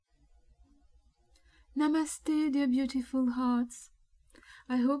Namaste, dear beautiful hearts.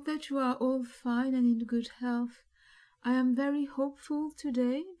 I hope that you are all fine and in good health. I am very hopeful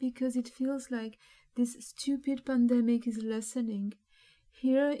today because it feels like this stupid pandemic is lessening.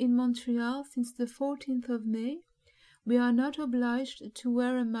 Here in Montreal, since the 14th of May, we are not obliged to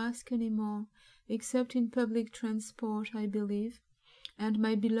wear a mask anymore, except in public transport, I believe. And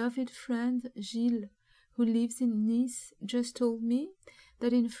my beloved friend Gilles, who lives in Nice, just told me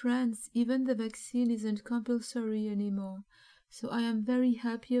that in France even the vaccine isn't compulsory anymore. So I am very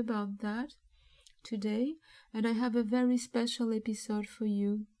happy about that today, and I have a very special episode for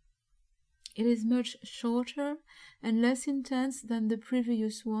you. It is much shorter and less intense than the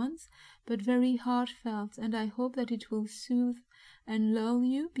previous ones, but very heartfelt, and I hope that it will soothe and lull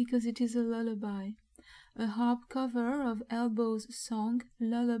you because it is a lullaby. A harp cover of Elbow's song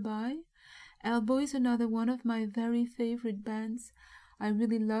Lullaby. Elbow is another one of my very favorite bands. I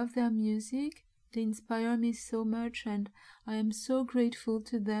really love their music. They inspire me so much, and I am so grateful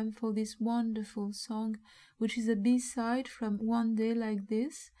to them for this wonderful song, which is a B-side from One Day Like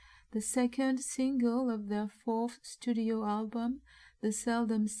This, the second single of their fourth studio album, The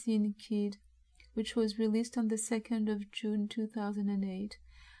Seldom Seen Kid, which was released on the 2nd of June 2008.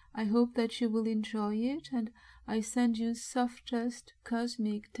 I hope that you will enjoy it, and I send you softest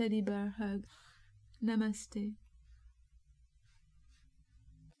cosmic teddy bear hug. Namaste.